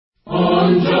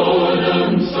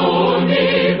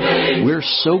We're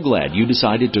so glad you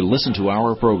decided to listen to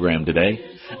our program today.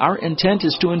 Our intent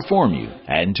is to inform you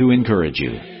and to encourage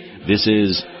you. This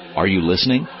is Are You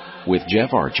Listening? With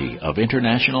Jeff Archie of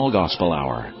International Gospel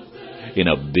Hour. In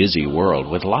a busy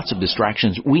world with lots of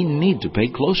distractions, we need to pay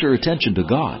closer attention to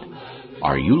God.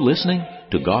 Are you listening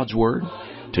to God's Word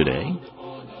today?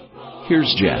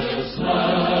 Here's Jeff.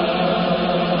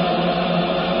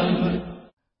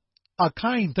 A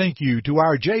kind thank you to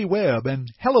our Jay Webb,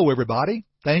 and hello everybody.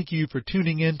 Thank you for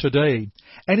tuning in today.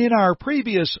 And in our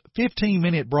previous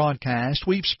 15-minute broadcast,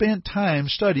 we've spent time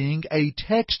studying a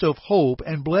text of hope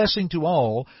and blessing to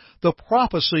all, the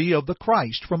prophecy of the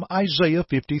Christ from Isaiah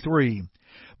 53.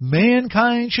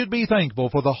 Mankind should be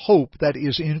thankful for the hope that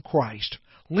is in Christ.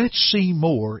 Let's see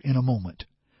more in a moment.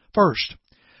 First,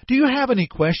 do you have any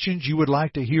questions you would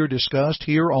like to hear discussed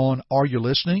here on Are You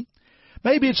Listening?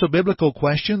 Maybe it's a biblical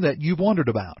question that you've wondered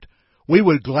about. We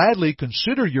would gladly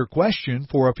consider your question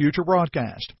for a future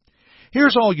broadcast.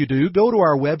 Here's all you do. Go to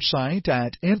our website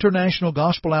at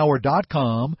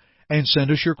internationalgospelhour.com and send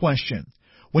us your question.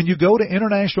 When you go to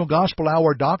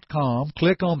internationalgospelhour.com,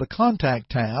 click on the Contact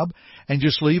tab and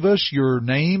just leave us your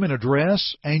name and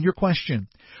address and your question.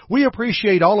 We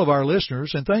appreciate all of our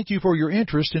listeners and thank you for your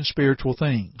interest in spiritual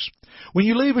things. When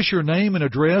you leave us your name and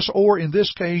address, or in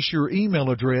this case your email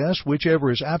address,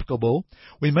 whichever is applicable,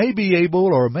 we may be able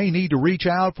or may need to reach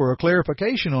out for a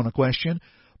clarification on a question,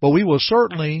 but we will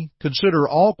certainly consider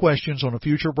all questions on a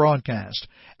future broadcast,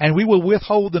 and we will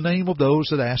withhold the name of those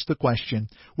that ask the question.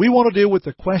 We want to deal with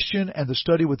the question and the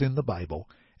study within the Bible,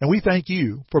 and we thank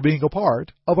you for being a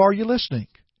part of Are You Listening?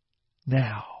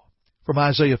 Now, from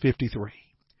Isaiah 53.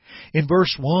 In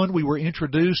verse 1, we were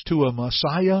introduced to a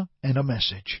Messiah and a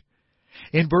message.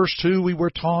 In verse 2, we were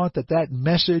taught that that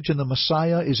message and the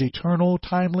Messiah is eternal,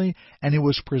 timely, and it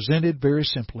was presented very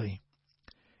simply.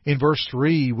 In verse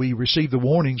 3, we receive the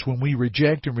warnings when we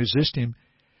reject and resist Him.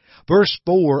 Verse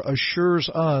 4 assures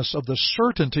us of the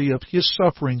certainty of His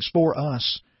sufferings for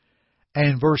us.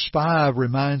 And verse 5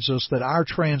 reminds us that our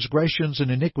transgressions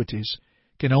and iniquities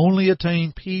can only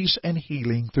attain peace and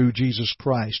healing through Jesus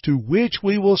Christ, to which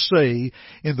we will say,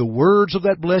 in the words of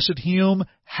that blessed hymn,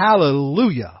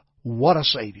 Hallelujah, what a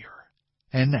Savior!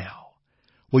 And now,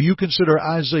 will you consider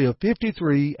Isaiah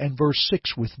 53 and verse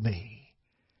 6 with me?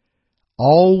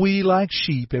 All we like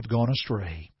sheep have gone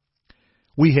astray.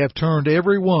 We have turned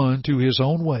every one to his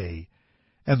own way,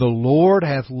 and the Lord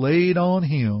hath laid on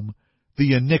Him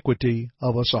the iniquity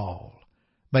of us all.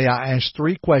 May I ask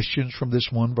 3 questions from this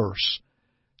one verse?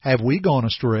 Have we gone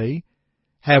astray?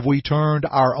 Have we turned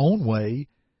our own way?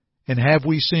 And have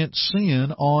we sent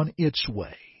sin on its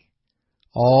way?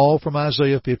 All from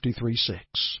Isaiah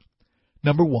 53:6.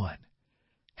 Number 1,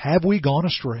 have we gone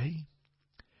astray?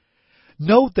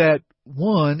 Note that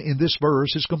one in this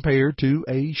verse is compared to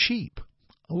a sheep.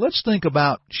 Let's think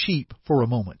about sheep for a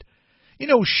moment. You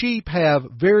know, sheep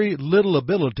have very little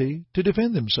ability to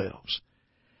defend themselves.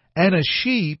 And a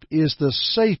sheep is the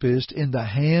safest in the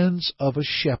hands of a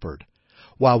shepherd.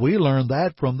 While we learn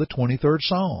that from the 23rd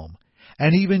Psalm,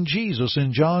 and even Jesus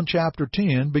in John chapter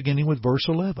 10, beginning with verse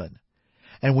 11.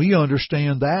 And we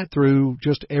understand that through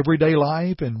just everyday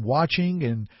life and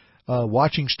watching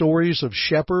stories of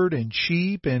shepherd and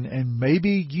sheep, and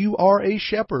maybe you are a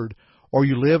shepherd or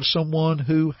you live someone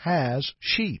who has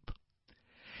sheep.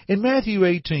 In Matthew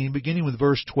 18, beginning with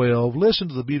verse 12, listen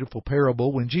to the beautiful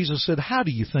parable when Jesus said, How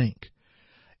do you think?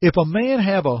 If a man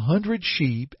have 100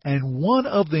 sheep, and one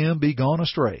of them be gone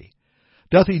astray,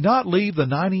 doth he not leave the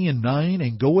 99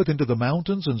 and goeth into the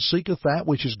mountains, and seeketh that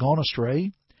which is gone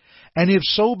astray? And if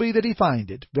so be that he find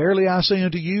it, verily I say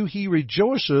unto you, he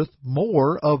rejoiceth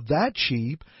more of that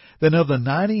sheep than of the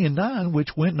 99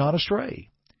 which went not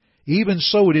astray. Even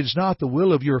so it is not the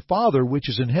will of your Father which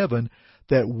is in heaven,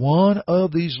 that one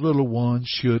of these little ones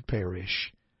should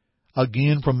perish.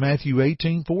 Again from Matthew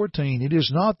 18:14, it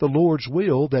is not the Lord's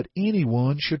will that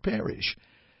anyone should perish.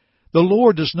 The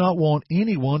Lord does not want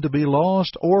anyone to be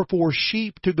lost or for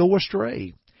sheep to go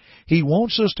astray. He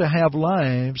wants us to have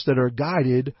lives that are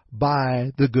guided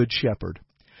by the Good Shepherd.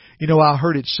 You know, I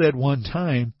heard it said one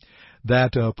time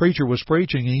that a preacher was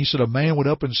preaching, and he said a man would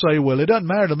up and say, Well, it doesn't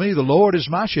matter to me, the Lord is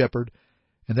my shepherd.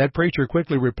 And that preacher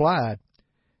quickly replied,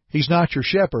 He's not your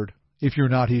shepherd if you're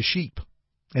not His sheep.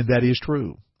 And that is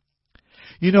true.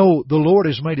 You know, the Lord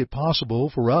has made it possible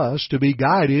for us to be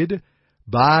guided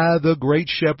by the great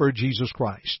shepherd Jesus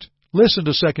Christ. Listen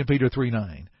to 2 Peter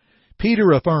 3:9.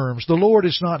 Peter affirms, The Lord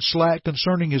is not slack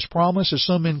concerning His promise, as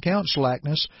some men count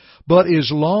slackness, but is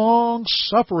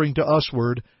long-suffering to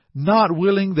usward, not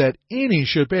willing that any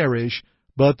should perish,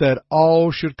 but that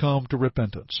all should come to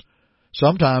repentance.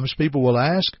 Sometimes people will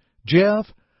ask, Jeff,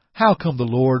 how come the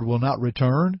Lord will not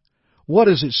return? What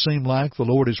does it seem like the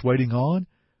Lord is waiting on?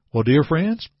 Well, dear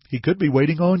friends, He could be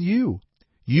waiting on you.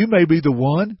 You may be the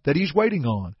one that He's waiting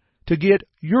on to get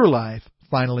your life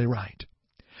finally right.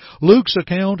 Luke's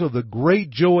account of the great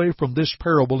joy from this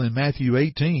parable in Matthew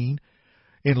 18,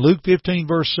 in Luke 15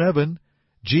 verse 7,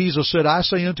 Jesus said, I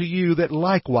say unto you that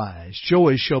likewise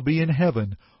joy shall be in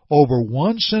heaven over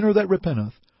one sinner that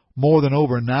repenteth, more than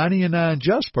over 99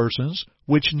 just persons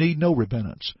which need no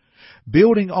repentance.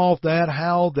 Building off that,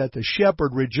 how that the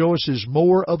shepherd rejoices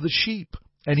more of the sheep,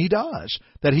 and he does,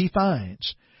 that he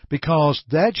finds, because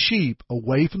that sheep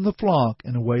away from the flock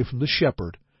and away from the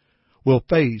shepherd will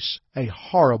face a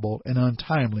horrible and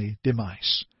untimely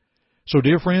demise. So,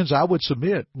 dear friends, I would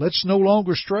submit, let's no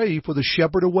longer stray, for the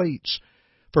shepherd awaits.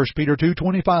 1 Peter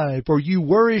 2:25, for you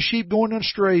were as sheep going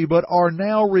astray, but are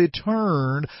now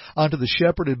returned unto the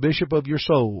shepherd and bishop of your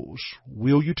souls.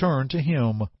 Will you turn to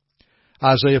Him?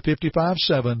 Isaiah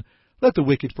 55:7, let the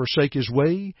wicked forsake his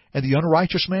way, and the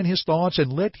unrighteous man his thoughts,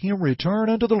 and let him return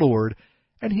unto the Lord,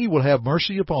 and He will have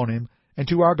mercy upon him, and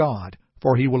to our God,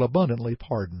 for He will abundantly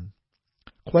pardon.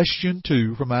 Question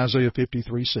 2 from Isaiah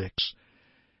 53:6.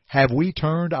 Have we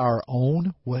turned our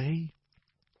own way?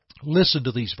 Listen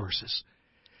to these verses.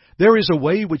 There is a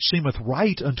way which seemeth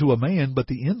right unto a man, but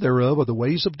the end thereof are the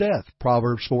ways of death.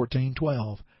 Proverbs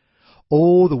 14:12.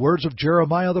 Oh, the words of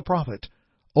Jeremiah the prophet.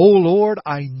 O Lord,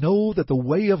 I know that the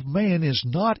way of man is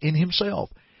not in himself.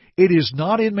 It is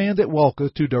not in man that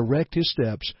walketh to direct his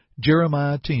steps.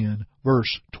 Jeremiah 10,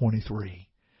 verse 23.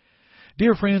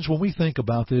 Dear friends, when we think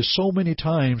about this, so many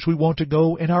times we want to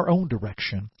go in our own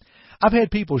direction. I've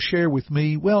had people share with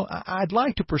me, well, I'd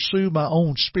like to pursue my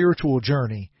own spiritual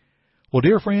journey. Well,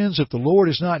 dear friends, if the Lord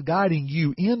is not guiding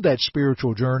you in that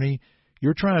spiritual journey,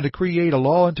 you're trying to create a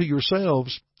law unto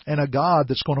yourselves and a God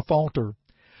that's going to falter.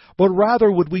 But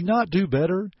rather, would we not do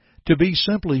better to be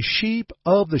simply sheep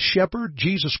of the shepherd,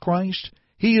 Jesus Christ?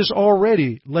 He has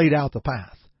already laid out the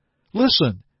path.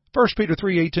 Listen, 1 Peter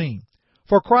 3:18.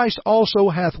 For Christ also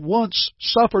hath once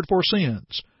suffered for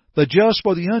sins, the just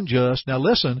for the unjust, now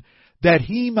listen, that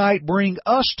He might bring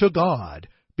us to God,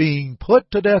 being put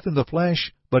to death in the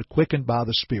flesh, but quickened by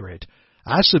the Spirit.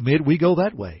 I submit we go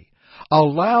that way.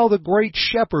 Allow the great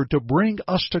shepherd to bring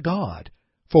us to God.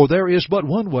 For there is but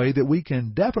one way that we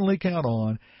can definitely count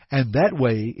on, and that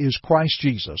way is Christ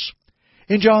Jesus.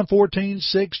 In John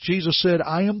 14:6, Jesus said,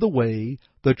 I am the way,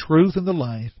 the truth, and the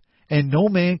life, and no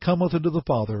man cometh unto the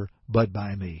Father but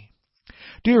by me.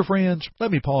 Dear friends,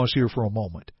 let me pause here for a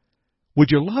moment.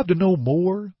 Would you love to know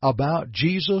more about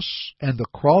Jesus and the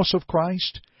cross of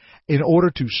Christ in order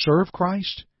to serve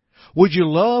Christ? Would you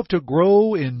love to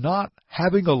grow in not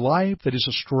having a life that is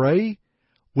astray?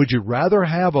 Would you rather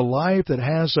have a life that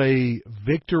has a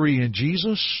victory in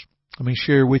Jesus? Let me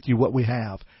share with you what we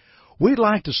have. We'd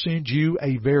like to send you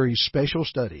a very special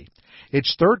study.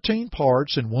 It's 13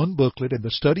 parts in one booklet, and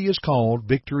the study is called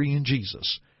Victory in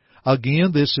Jesus.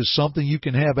 Again, this is something you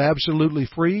can have absolutely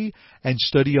free and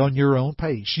study on your own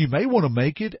pace. You may want to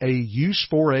make it a use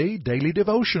for a daily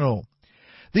devotional.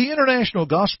 The International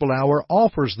Gospel Hour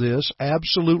offers this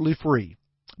absolutely free.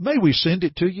 May we send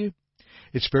it to you?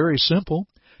 It's very simple.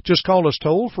 Just call us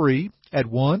toll-free at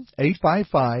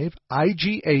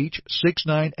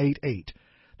 1-855-IGH-6988.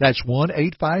 That's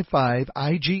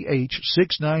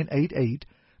 1-855-IGH-6988.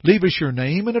 Leave us your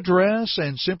name and address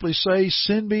and simply say,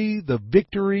 send me the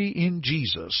victory in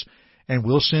Jesus, and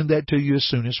we'll send that to you as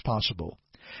soon as possible.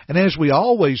 And as we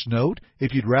always note,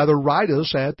 if you'd rather write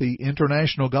us at the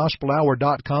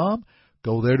internationalgospelhour.com,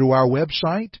 go there to our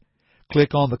website,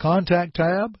 click on the Contact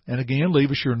tab, and again, leave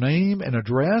us your name and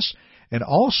address, and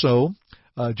also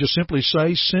just simply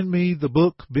say, send me the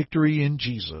book, Victory in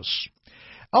Jesus.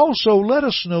 Also, let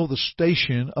us know the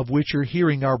station of which you're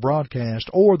hearing our broadcast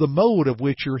or the mode of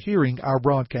which you're hearing our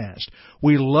broadcast.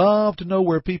 We love to know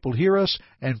where people hear us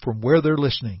and from where they're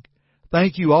listening.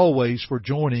 Thank you always for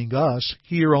joining us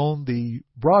here on the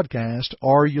broadcast,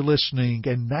 Are You Listening?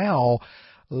 And now,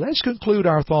 let's conclude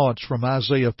our thoughts from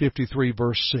Isaiah 53,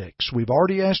 verse 6. We've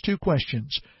already asked two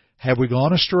questions. Have we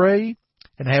gone astray?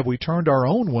 And have we turned our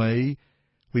own way?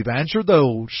 We've answered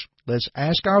those. Let's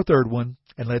ask our third one,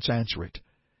 and let's answer it.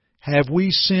 Have we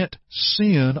sent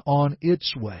sin on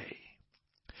its way?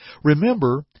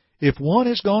 Remember, if one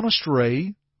has gone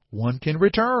astray, one can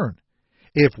return.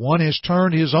 If one has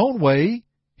turned his own way,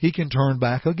 he can turn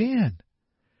back again.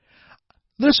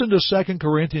 Listen to 2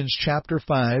 Corinthians chapter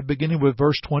 5, beginning with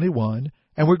verse 21,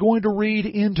 and we're going to read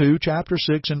into chapter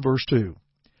 6 and verse 2.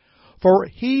 For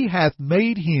He hath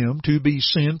made Him to be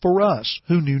sin for us,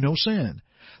 who knew no sin,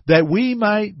 that we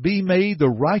might be made the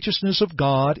righteousness of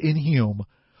God in Him.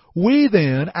 We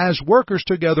then, as workers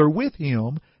together with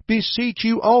Him, beseech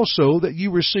you also that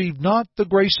you receive not the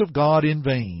grace of God in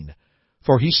vain.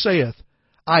 For He saith,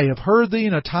 I have heard thee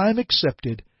in a time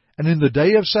accepted, and in the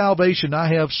day of salvation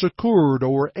I have succoured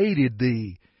or aided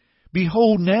thee.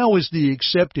 Behold, now is the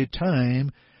accepted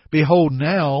time. Behold,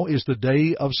 now is the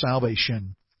day of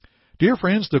salvation. Dear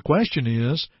friends, the question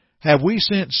is, have we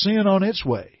sent sin on its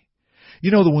way?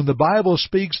 You know that when the Bible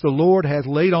speaks, the Lord hath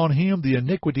laid on Him the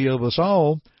iniquity of us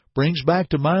all, brings back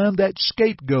to mind that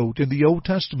scapegoat in the Old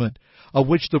Testament, of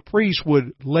which the priest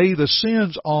would lay the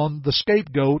sins on the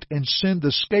scapegoat and send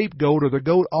the scapegoat or the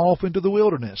goat off into the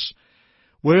wilderness.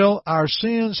 Well, our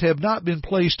sins have not been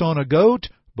placed on a goat,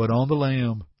 but on the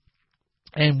Lamb.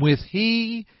 And with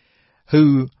He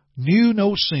who knew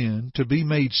no sin to be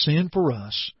made sin for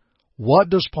us, what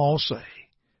does Paul say?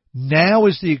 Now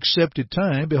is the accepted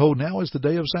time. Behold, now is the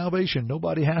day of salvation.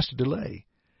 Nobody has to delay.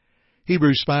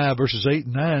 Hebrews 5 verses 8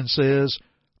 and 9 says,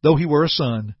 Though He were a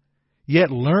son,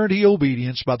 yet learned He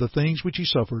obedience by the things which He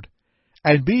suffered.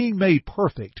 And being made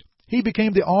perfect, He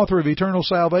became the author of eternal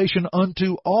salvation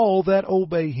unto all that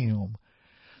obey Him.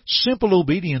 Simple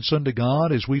obedience unto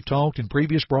God, as we've talked in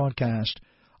previous broadcasts.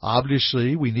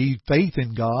 Obviously, we need faith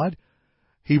in God.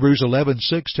 Hebrews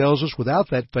 11:6 tells us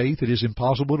without that faith it is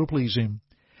impossible to please Him.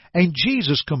 And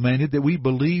Jesus commanded that we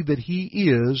believe that He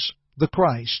is the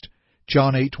Christ.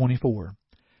 John 8:24.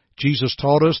 Jesus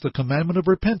taught us the commandment of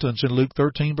repentance in Luke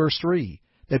 13 verse 3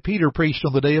 that Peter preached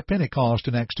on the day of Pentecost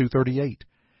in Acts 2:38.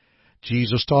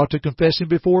 Jesus taught to confess Him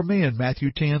before men,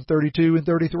 Matthew 10:32 and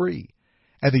 33.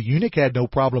 And the eunuch had no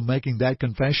problem making that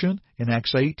confession in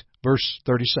Acts 8 verse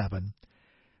 37.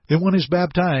 Then one is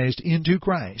baptized into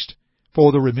Christ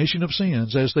for the remission of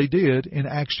sins, as they did in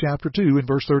Acts chapter 2 and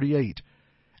verse 38,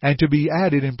 and to be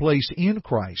added and placed in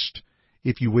Christ,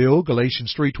 if you will,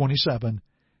 Galatians 3:27,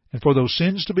 and for those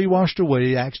sins to be washed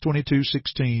away, Acts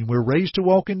 22:16. We're raised to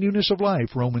walk in newness of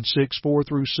life, Romans 6:4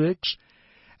 through 6,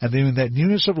 and then in that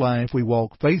newness of life we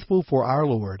walk faithful for our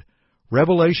Lord,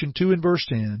 Revelation 2 and verse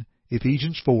 10,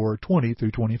 Ephesians 4:20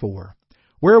 through 24.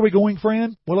 Where are we going,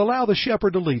 friend? Well, allow the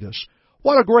shepherd to lead us.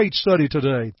 What a great study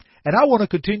today, and I want to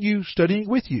continue studying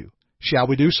with you. Shall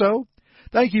we do so?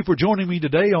 Thank you for joining me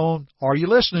today on Are You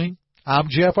Listening? I'm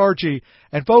Jeff Archie,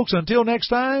 and folks, until next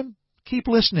time, keep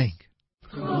listening.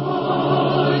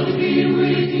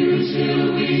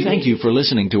 Thank you for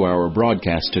listening to our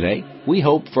broadcast today. We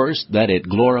hope first that it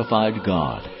glorified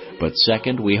God, but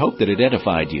second, we hope that it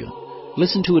edified you.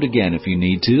 Listen to it again if you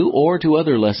need to, or to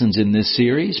other lessons in this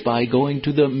series by going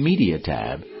to the Media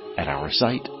tab at our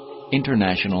site,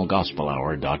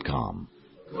 internationalgospelhour.com.